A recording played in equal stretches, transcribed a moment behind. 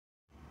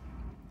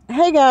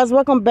Hey guys,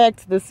 welcome back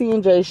to the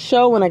C&J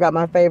show. And I got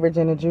my favorite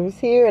gin and juice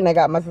here, and I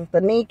got my sister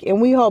Neek, and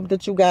we hope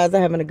that you guys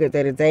are having a good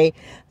day today.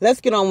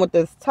 Let's get on with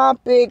this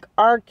topic: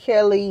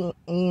 RKelly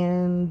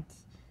and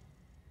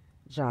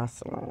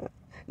Joycelyn.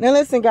 Now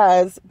listen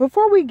guys,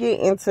 before we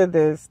get into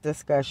this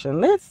discussion,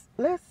 let's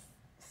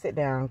sit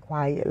down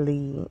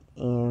quietly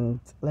and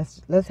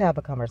let's have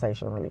a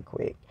conversation really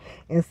quick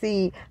and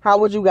see how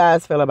would you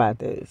guys feel about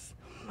this.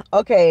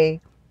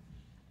 Okay,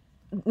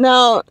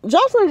 now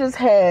Joycelyn just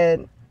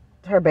had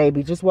her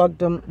baby, just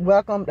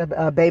welcomed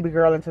a baby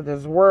girl into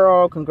this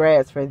world.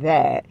 Congrats for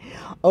that.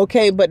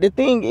 Okay, but the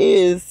thing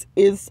is,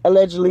 it's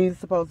allegedly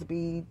supposed to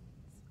be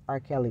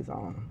RKelly's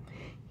own.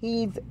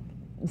 He's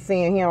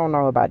saying he don't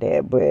know about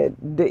that, but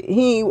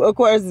he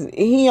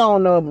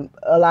don't know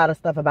a lot of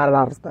stuff about a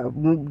lot of stuff.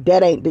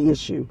 That ain't the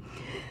issue.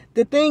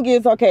 The thing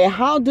is, okay,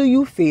 how do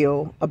you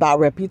feel about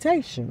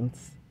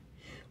reputations?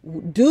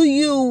 Do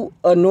you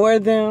ignore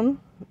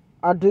them,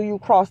 or do you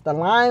cross the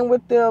line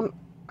with them?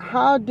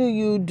 How do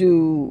you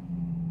do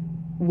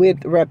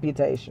with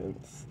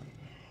reputations?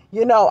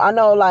 You know, I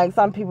know like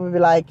some people be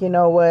like, you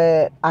know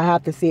what, I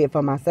have to see it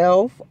for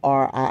myself,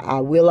 or I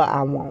will or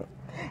I won't.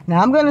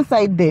 Now I'm going to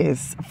say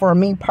this, for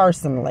me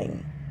personally,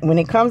 when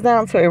it comes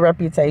down to a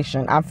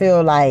reputation, I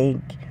feel like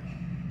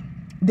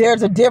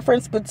there's a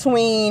difference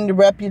between the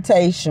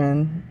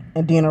reputation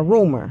and then a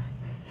rumor.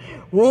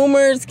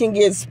 Rumors can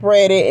get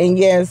spreaded, and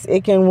yes,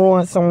 it can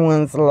ruin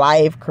someone's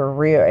life,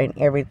 career, and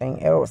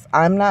everything else.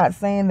 I'm not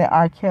saying that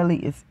RKelly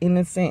is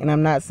innocent, and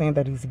I'm not saying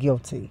that he's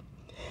guilty.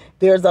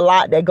 There's a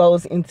lot that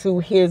goes into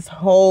his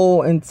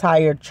whole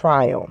entire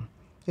trial,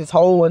 his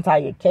whole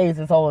entire case,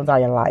 his whole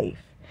entire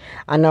life.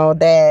 I know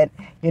that,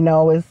 you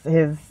know, his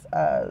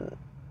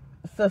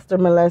sister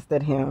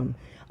molested him.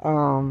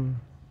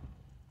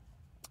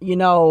 You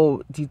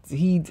know, he said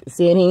he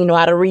didn't know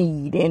how to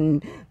read,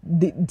 and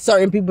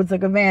certain people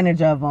took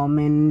advantage of him,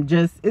 and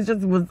it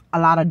just was a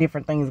lot of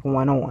different things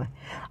going on.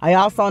 I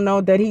also know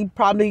that he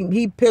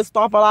pissed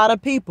off a lot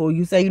of people.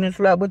 You say you done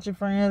slept with your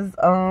friends,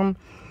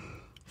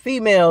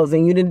 females,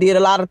 and you done did a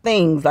lot of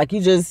things. Like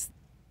you just,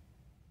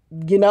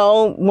 you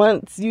know,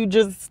 once you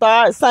just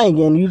start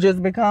singing, you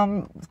just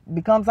become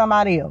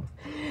somebody else.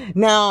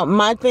 Now,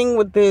 my thing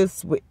with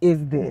this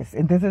is this,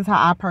 and this is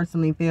how I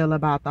personally feel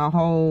about the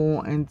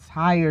whole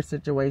entire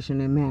situation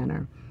and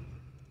manner.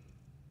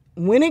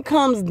 When it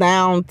comes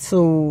down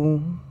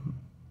to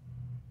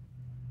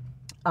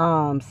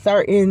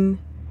certain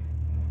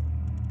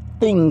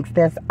things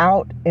that's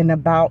out and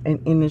about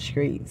and in the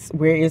streets,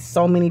 where it's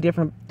so many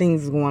different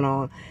things going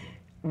on,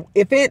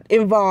 if it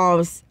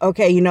involves,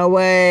 okay, you know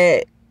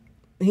what,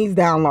 he's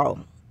down low.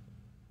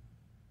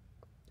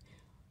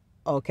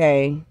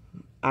 Okay,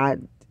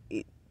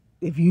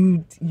 if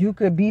you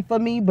could be for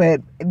me,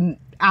 but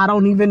I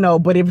don't even know.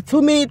 But if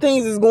too many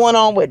things is going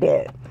on with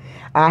that,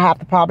 I have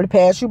to probably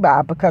pass you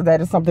by, because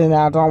that is something that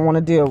I don't want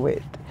to deal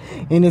with.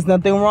 And there's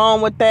nothing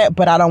wrong with that,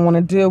 but I don't want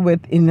to deal with,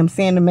 and I'm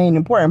saying the main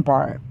important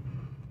part.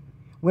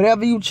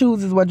 Whatever you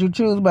choose is what you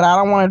choose, but I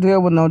don't want to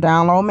deal with no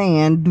down low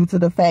man, due to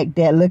the fact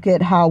that, look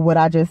at what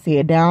I just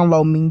said. Down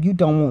low mean you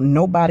don't want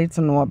nobody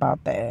to know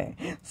about that.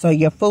 So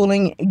you're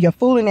fooling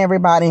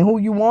everybody, and who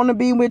you want to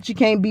be with, you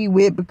can't be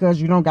with,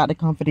 because you don't got the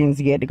confidence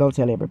yet to go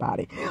tell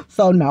everybody.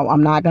 So no,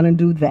 I'm not going to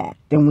do that.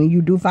 Then when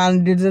you do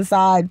finally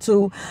decide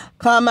to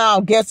come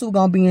out, guess who's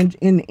going to be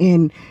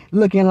in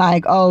looking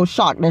like, oh,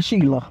 shocked at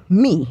Sheila?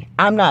 Me.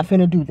 I'm not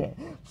finna do that.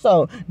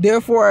 So,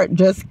 therefore,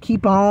 just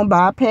keep on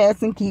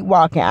bypassing, keep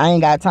walking. I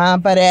ain't got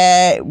time for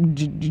that.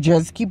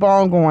 Just keep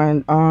on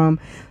going.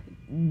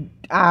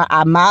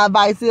 My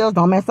advice is,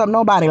 don't mess up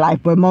nobody's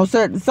life. But most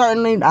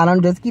certainly, I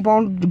don't just keep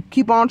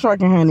on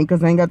trucking, honey,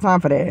 because I ain't got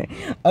time for that.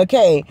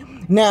 Okay,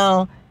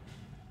 now,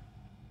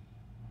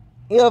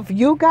 if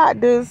you got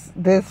this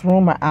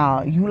rumor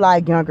out, you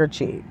like younger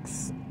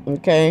chicks,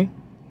 okay?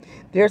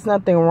 There's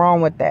nothing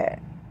wrong with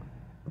that.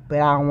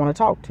 But I don't want to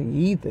talk to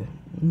you either.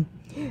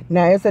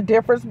 Now, it's a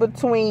difference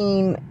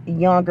between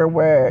younger,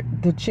 where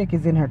the chick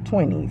is in her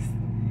 20s,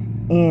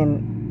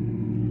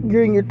 and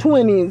you're in your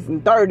 20s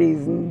and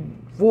 30s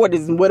and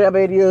 40s and whatever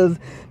it is,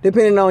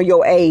 depending on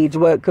your age,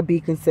 what could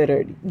be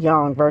considered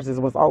young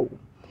versus what's old.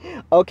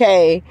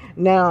 Okay,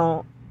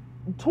 now,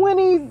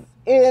 20s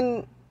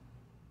in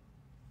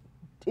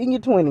your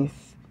 20s,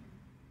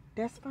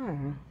 that's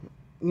fine.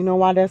 You know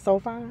why that's so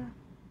fine?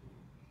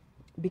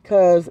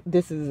 Because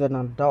this is an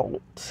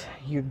adult.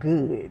 You're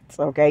good.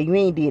 Okay? You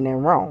ain't doing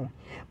nothing wrong.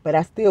 But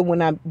I still, when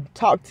I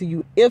talk to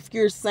you, if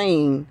you're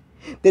saying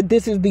that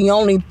this is the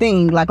only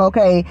thing, like,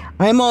 okay,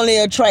 I'm only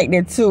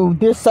attracted to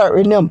this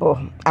certain number,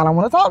 I don't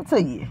want to talk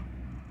to you.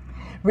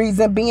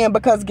 Reason being,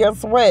 because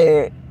guess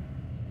what?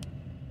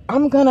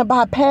 I'm going to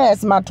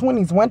bypass my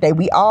 20s one day.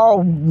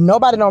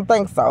 Nobody don't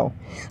think so.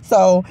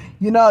 So,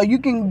 you know, you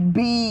can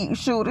be,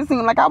 shoot, it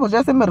seemed like I was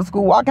just in middle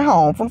school, walking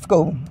home from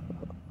school.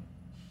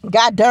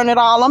 God darn it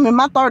all, I'm in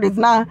my 30s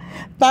now,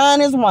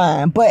 fine as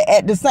wine. But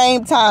at the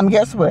same time,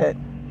 guess what?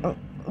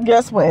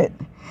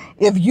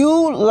 If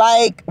you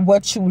like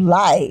what you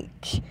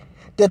like,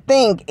 the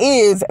thing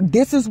is,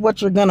 this is what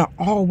you're going to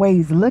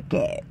always look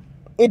at.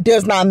 it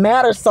does not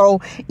matter.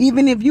 So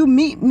even if you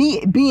meet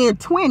me being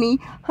 20,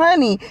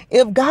 honey,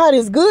 if God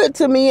is good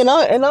to me and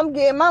I'm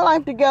getting my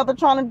life together,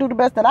 trying to do the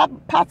best that I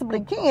possibly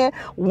can,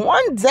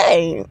 one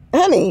day,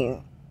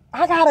 honey,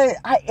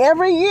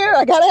 every year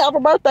I gotta have a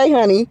birthday,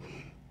 honey.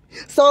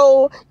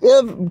 So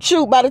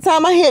by the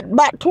time I hit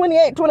about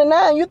 28,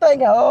 29, you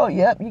think, oh,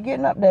 yep, you're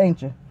getting up there,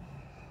 ain't you?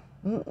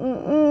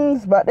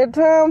 It's about that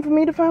time for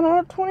me to find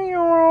out a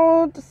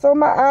 20-year-old. So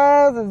my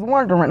eyes is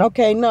wondering,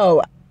 okay,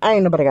 no, I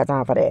ain't nobody got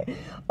time for that.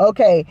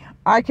 Okay,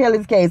 R.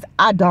 Kelly's case,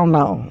 I don't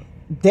know.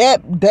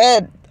 That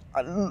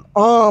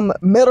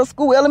middle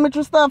school,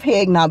 elementary stuff,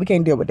 heck no, we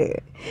can't deal with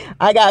that.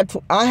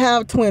 I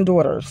have twin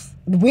daughters.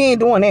 We ain't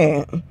doing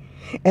that.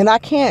 And I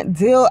can't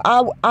deal,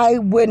 I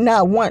would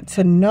not want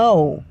to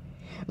know.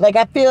 Like,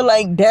 I feel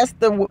like that's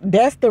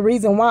the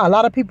reason why a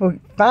lot of people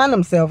find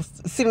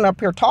themselves sitting up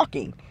here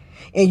talking.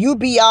 And you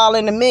be all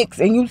in the mix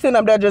and you sitting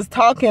up there just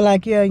talking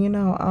like, yeah, you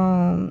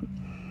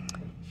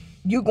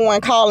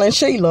going calling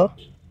Sheila.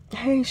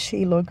 Hey,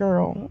 Sheila,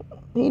 girl,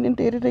 he done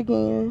did it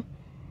again.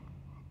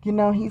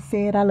 He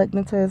said I looked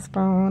into his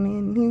phone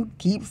and he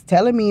keeps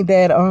telling me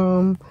that,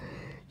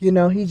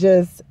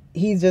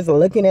 he's just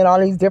looking at all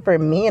these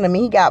different men. I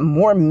mean, he got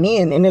more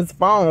men in his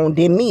phone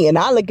than me. And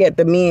I look at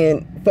the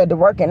men for the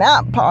working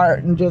out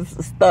part and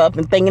just stuff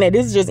and thinking that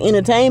this is just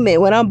entertainment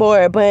when I'm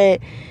bored.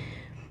 But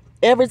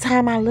every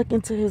time I look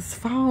into his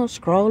phone,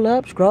 scroll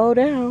up, scroll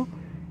down,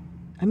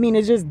 I mean,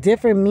 it's just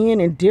different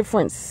men in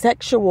different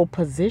sexual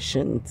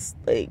positions.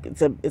 Like,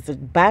 it's a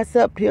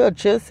bicep here, a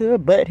chest here,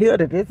 butt here,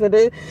 this and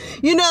this,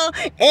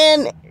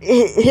 and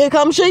here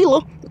comes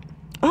Sheila.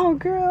 Oh,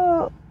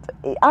 girl,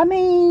 I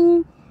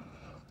mean,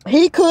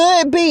 he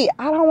could be.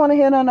 I don't want to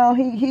hear no.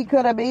 He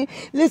could have been.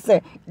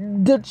 Listen,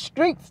 the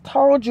streets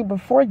told you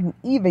before you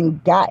even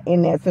got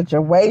in that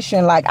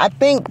situation. Like, I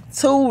think,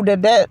 too,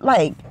 that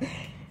like,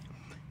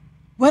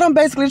 what I'm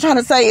basically trying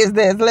to say is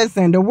this.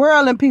 Listen, the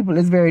world and people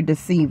is very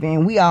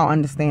deceiving. We all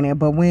understand it.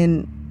 But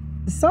when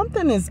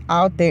something is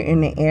out there in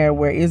the air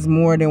where it's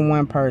more than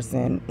one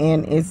person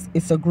and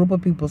it's a group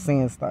of people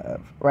saying stuff,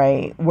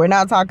 right? We're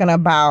not talking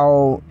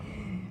about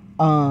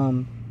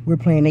we're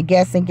playing a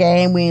guessing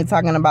game. We ain't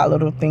talking about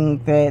little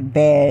things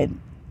that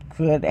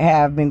could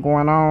have been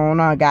going on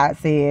or God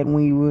said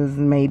when you was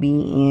maybe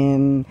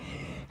in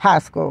high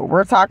school.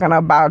 We're talking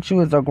about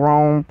you as a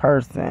grown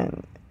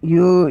person.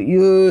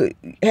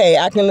 Hey,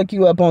 I can look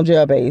you up on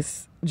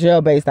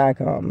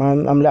jailbase.com.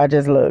 I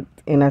just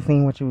looked and I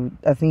seen what you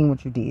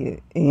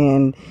did.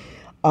 And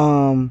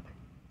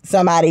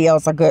somebody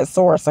else, a good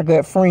source, a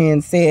good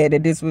friend said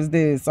that this was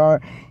this, or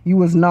you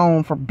was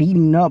known for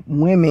beating up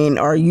women,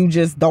 or you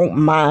just don't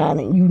mind.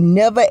 And you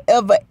never,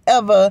 ever,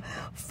 ever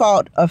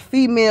fought a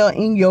female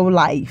in your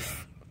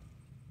life.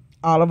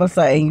 All of a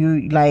sudden,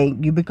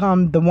 you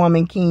become the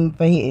woman king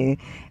for here.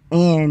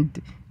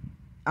 And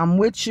I'm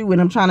with you,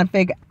 and I'm trying to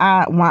figure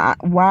out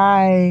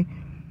why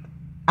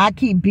I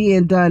keep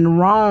being done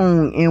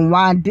wrong, and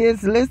why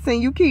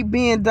you keep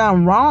being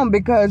done wrong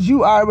because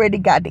you already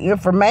got the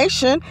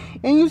information,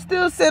 and you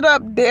still sit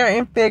up there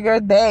and figure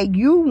that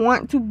you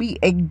want to be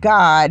a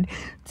god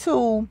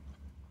to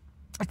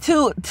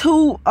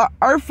a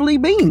earthly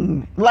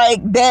being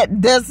like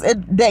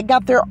that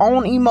got their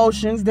own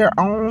emotions, their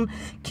own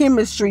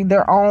chemistry,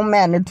 their own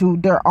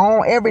magnitude, their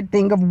own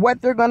everything of what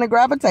they're gonna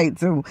gravitate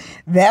to.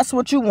 That's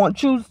what you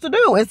choose to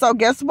do. And so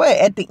guess what?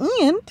 At the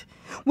end,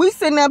 we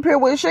sitting up here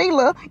with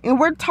Sheila and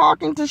we're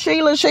talking to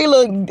Sheila,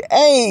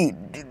 hey,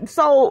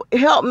 so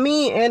help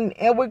me, and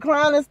we're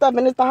crying and stuff,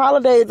 and it's the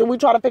holidays and we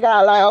try to figure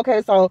out like,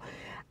 okay, so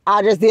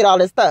I just did all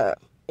this stuff.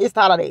 It's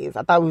the holidays.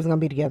 I thought we was gonna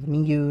be together,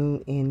 me,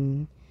 you,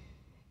 and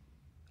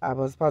you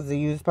was supposed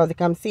to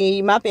come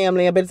see my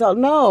family, but it's all,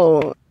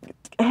 no.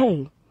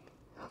 Hey,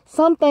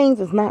 some things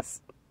is not,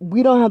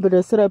 we don't have to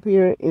just sit up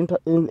here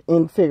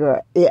and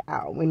figure it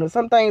out.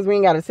 Some things we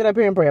ain't got to sit up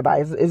here and pray about.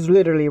 It's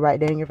literally right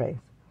there in your face.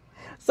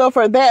 So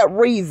for that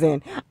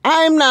reason,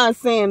 I'm not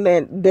saying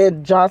that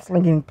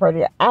Joycelyn getting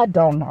pretty. I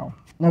don't know.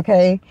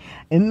 Okay.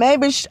 And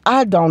maybe,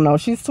 I don't know.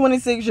 She's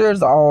 26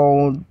 years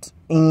old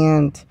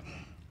and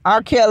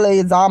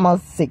RKelly is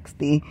almost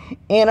 60,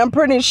 and I'm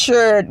pretty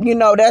sure,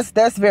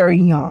 that's very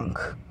young.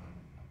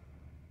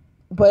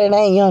 But it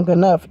ain't young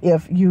enough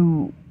if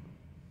you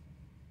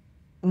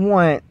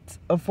want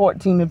a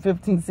 14 and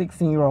 15,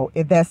 16-year-old,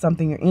 if that's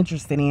something you're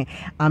interested in.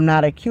 I'm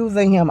not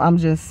accusing him. I'm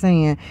just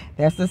saying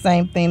that's the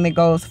same thing that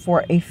goes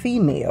for a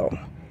female.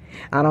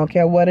 I don't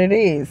care what it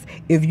is.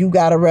 If you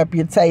got a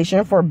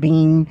reputation for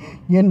being,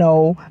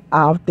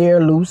 out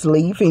there loose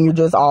leaf and you're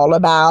just all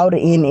about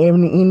in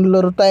any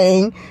little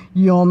thing,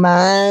 you don't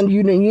mind.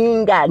 You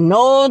ain't got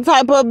no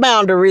type of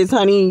boundaries,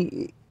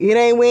 honey. We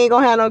ain't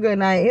gonna have no good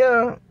night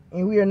here.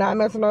 And we are not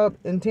messing up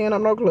and tearing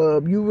up no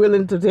club. You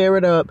willing to tear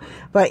it up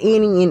for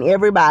any and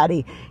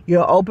everybody.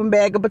 You're an open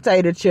bag of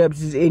potato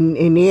chips and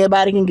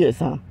everybody can get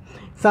some.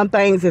 Some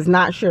things is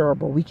not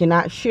shareable. We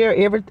cannot share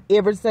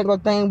every single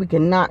thing. We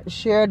cannot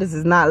share. This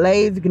is not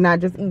Lay's. You cannot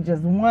just eat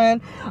just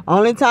one.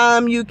 Only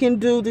time you can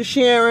do the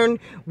sharing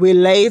with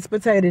Lay's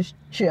potato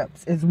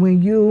chips is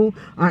when you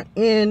are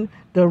in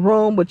the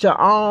room with your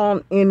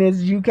own, and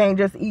you can't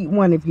just eat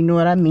one, if you know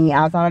what I mean.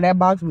 Outside of that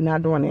box, we're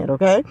not doing that,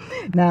 okay?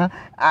 Now,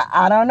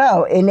 I don't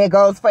know, and it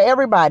goes for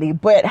everybody.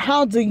 But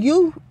how do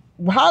you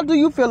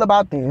feel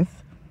about this?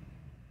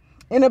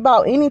 And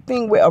about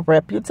anything with a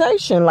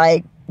reputation,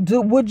 like,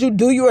 do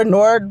you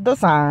ignore the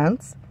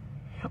signs,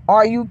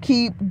 or you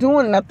keep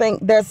doing it? I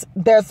think that's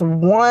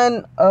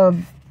one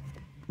of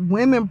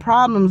women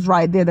problems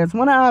right there. That's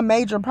one of our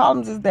major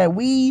problems, is that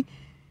we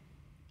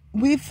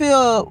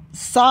feel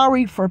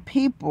sorry for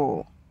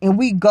people, and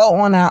we go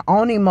on our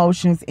own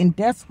emotions, and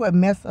that's what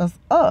messes us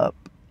up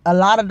a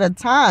lot of the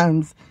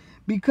times,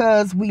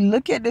 because we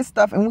look at this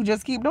stuff and we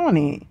just keep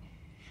doing it.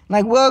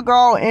 Like, we'll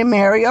go and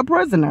marry a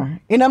prisoner.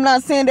 And I'm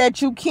not saying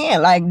that you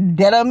can't. Like,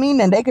 that don't mean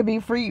that they could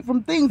be freed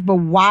from things. But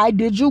why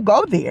did you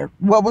go there?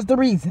 What was the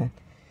reason?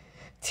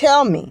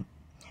 Tell me.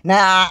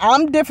 Now,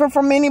 I'm different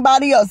from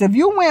anybody else. If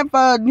you went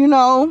for,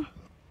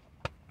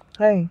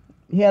 hey,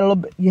 you had a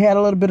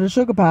little bit of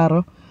sugar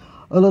powder,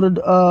 a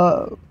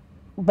little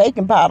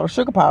baking powder,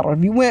 sugar powder.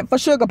 If you went for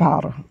sugar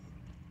powder,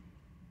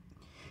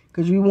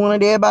 because you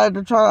wanted everybody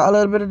to try a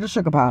little bit of the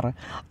sugar powder.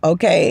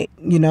 Okay,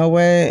 you know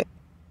what?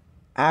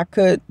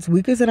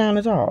 We could sit down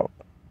and talk,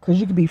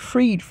 because you can be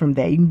freed from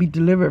that. You can be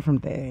delivered from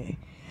that.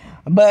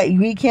 But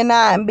we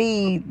cannot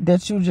be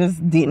that you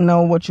just didn't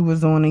know what you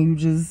was doing and you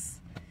just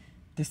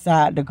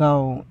decide to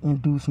go and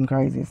do some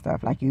crazy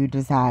stuff. Like, you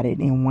decided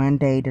in one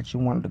day that you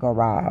wanted to go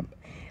rob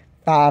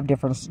five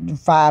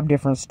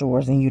different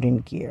stores and you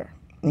didn't care.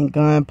 And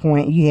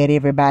gunpoint, you had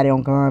everybody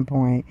on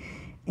gunpoint,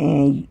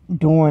 and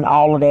doing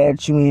all of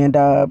that, you end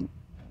up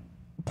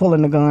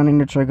pulling the gun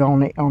and the trigger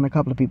on a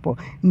couple of people.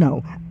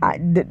 No,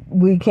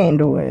 we can't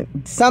do it.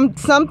 Some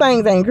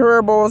things ain't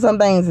curable. Some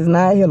things is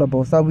not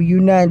healable. So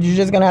you're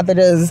just gonna have to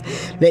just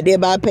let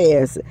that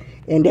bypass,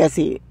 and that's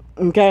it.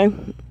 Okay.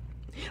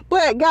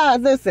 But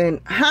guys,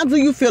 listen. How do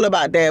you feel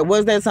about that?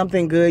 Was that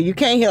something good? You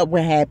can't help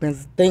what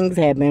happens. Things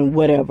happen.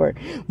 Whatever.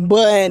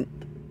 But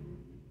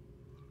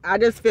I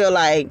just feel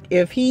like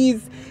if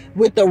he's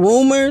with the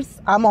rumors,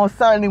 I most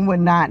certainly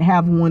would not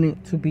have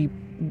wanted to be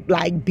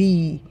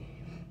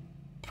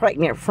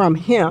pregnant from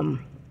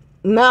him,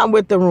 not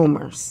with the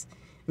rumors.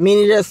 I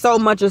mean, there's so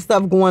much of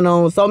stuff going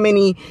on, so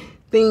many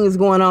things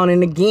going on,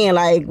 and again,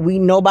 like,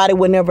 nobody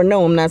would never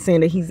know. I'm not saying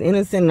that he's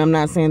innocent, I'm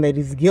not saying that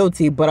he's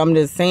guilty, but I'm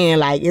just saying,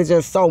 like, it's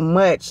just so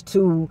much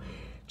to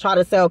try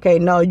to say, okay,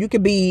 no, you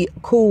could be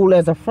cool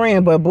as a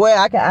friend, but boy,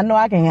 I know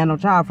I can't have no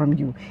child from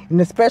you,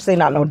 and especially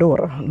not no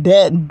daughter.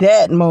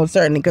 That most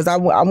certainly, because I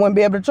wouldn't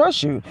be able to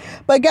trust you.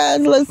 But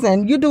guys,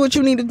 listen, you do what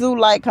you need to do.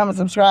 Like, comment,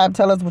 subscribe.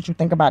 Tell us what you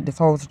think about this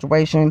whole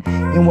situation,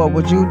 and what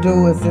would you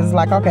do? It's just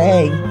like, okay,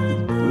 hey,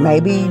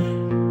 maybe,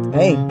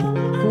 hey,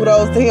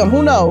 kudos to him.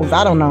 Who knows?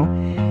 I don't know.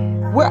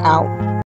 We're out.